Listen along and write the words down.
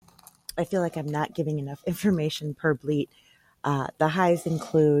I feel like I'm not giving enough information per bleat. The highs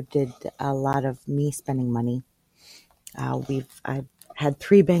included a lot of me spending money. I've had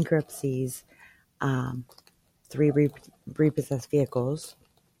 3 bankruptcies, 3 repossessed vehicles,